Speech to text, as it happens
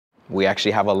We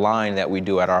actually have a line that we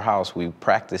do at our house. We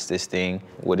practice this thing.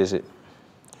 What is it?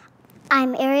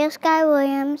 I'm Ariel Sky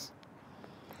Williams.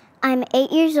 I'm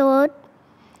 8 years old.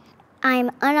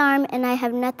 I'm unarmed and I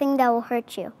have nothing that will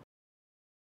hurt you.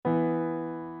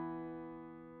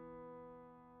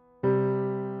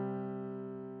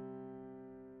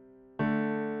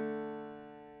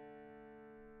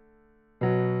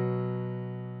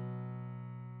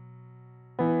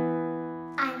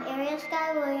 I'm Ariel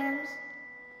Sky Williams.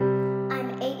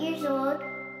 I'm 8 years old.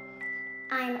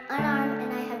 I'm unarmed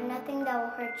and I have nothing that will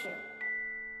hurt you.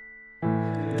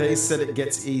 They said it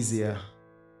gets easier,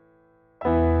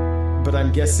 but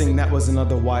I'm guessing that was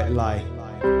another white lie.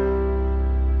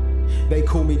 They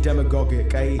call me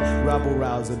demagogic, a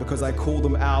rabble-rouser, because I call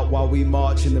them out while we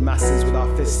march in the masses with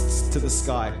our fists to the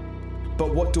sky.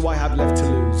 But what do I have left to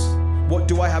lose? What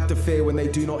do I have to fear when they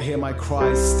do not hear my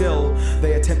cries? Still,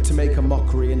 they attempt to make a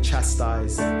mockery and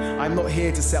chastise. I'm not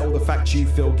here to settle the fact you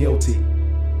feel guilty.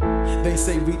 They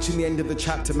say reaching the end of the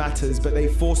chapter matters, but they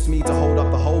forced me to hold up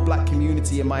the whole black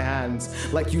community in my hands,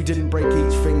 like you didn't break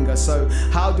each finger. So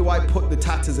how do I put the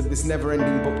tatters of this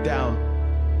never-ending book down?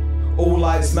 All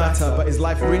lives matter, but is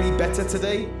life really better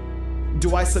today?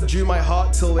 Do I subdue my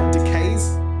heart till it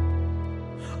decays?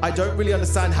 I don't really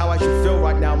understand how I should feel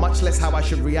right now, much less how I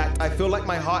should react. I feel like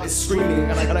my heart is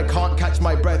screaming and I can't catch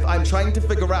my breath. I'm trying to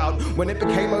figure out when it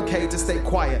became okay to stay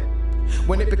quiet,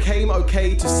 when it became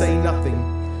okay to say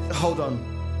nothing. Hold on,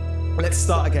 let's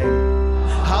start again.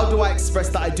 How do I express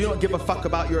that I do not give a fuck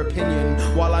about your opinion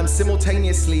while I'm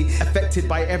simultaneously affected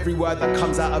by every word that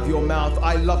comes out of your mouth?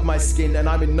 I love my skin and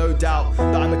I'm in no doubt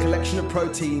that I'm a collection of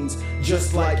proteins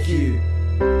just like you.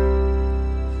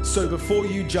 So before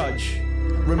you judge,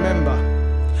 remember,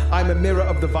 I'm a mirror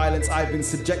of the violence I've been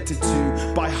subjected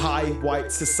to by high white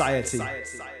society.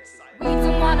 We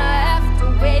don't wanna have to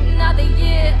wait another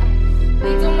year.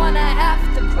 We don't wanna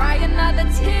have to cry another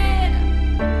tear.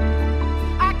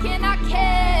 I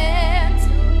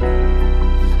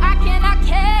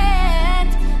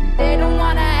can't. They don't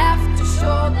wanna have to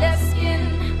show their skin.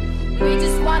 We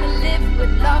just wanna live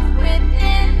with love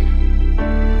within.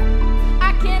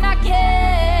 I can't.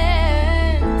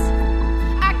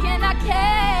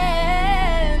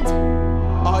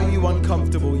 Are you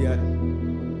uncomfortable yet?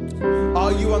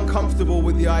 Are you uncomfortable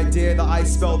with the idea that I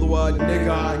spell the word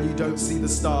nigger and you don't see the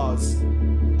stars?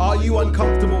 Are you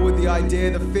uncomfortable with the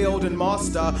idea the field and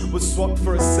master was swapped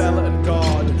for a cell and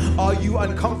guard? Are you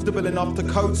uncomfortable enough to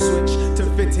code switch to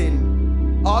fit in?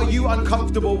 Are you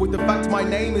uncomfortable with the fact my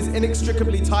name is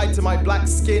inextricably tied to my black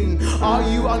skin? Are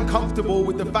you uncomfortable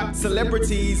with the fact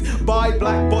celebrities buy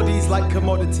black bodies like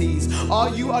commodities? Are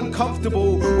you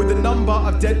uncomfortable with the number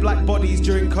of dead black bodies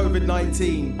during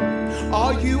COVID-19?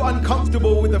 Are you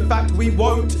uncomfortable with the fact we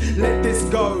won't let this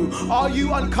go? Are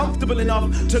you uncomfortable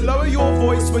enough to lower your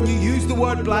voice when you use the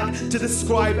word black to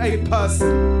describe a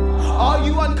person? Are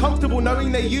you uncomfortable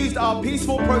knowing they used our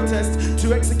peaceful protest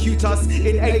to execute us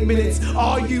in 8 minutes?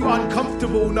 Are you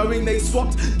uncomfortable knowing they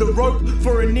swapped the rope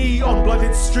for a knee on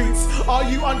blooded streets? Are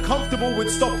you uncomfortable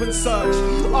with stop and search?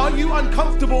 Are you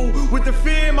uncomfortable with the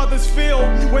fear mothers feel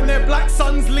when their black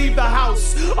sons leave the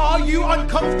house? Are you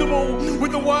uncomfortable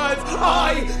with the words,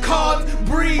 I can't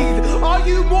breathe? Are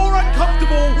you more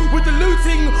uncomfortable with the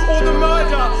looting or the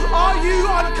murder? Are you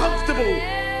uncomfortable?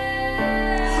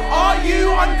 Are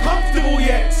you uncomfortable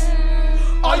yet?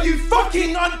 Are you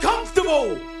fucking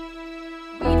uncomfortable?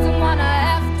 We don't wanna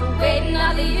have to wait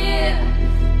another year.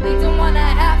 We don't wanna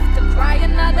have to cry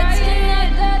another tear.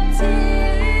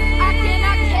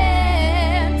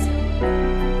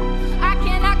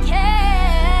 I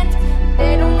can't.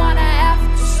 They don't wanna have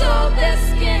to show their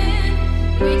skin.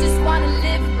 We just wanna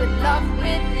live with love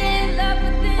within, love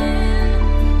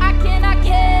within. I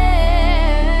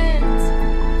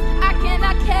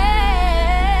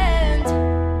can't.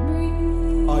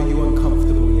 Are you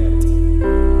uncomfortable yet?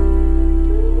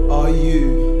 Are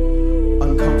you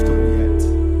uncomfortable yet?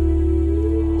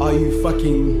 Are you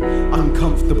fucking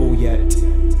uncomfortable yet?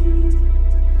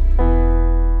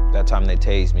 That time they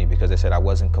tased me because they said I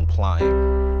wasn't compliant.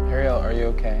 Ariel, are you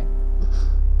okay?